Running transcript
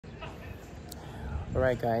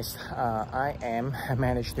Alright guys, I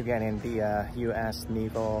managed to get in the US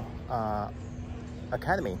Naval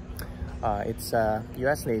Academy. It's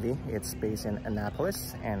US Navy. It's based in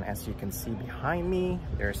Annapolis, and as you can see behind me,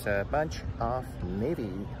 there's a bunch of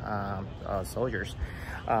Navy soldiers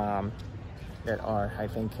that are, I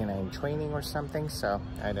think, in training or something. So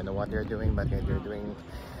I don't know what they're doing, but they're doing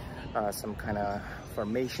some kind of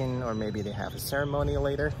formation, or maybe they have a ceremony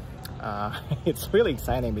later. It's really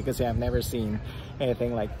exciting because I've never seen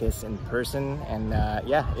anything like this in person, and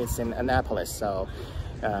yeah, it's in Annapolis, so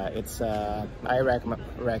I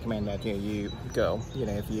recommend that you go,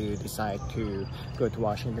 if you decide to go to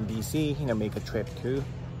Washington DC, make a trip to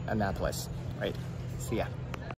Annapolis. Right, see ya.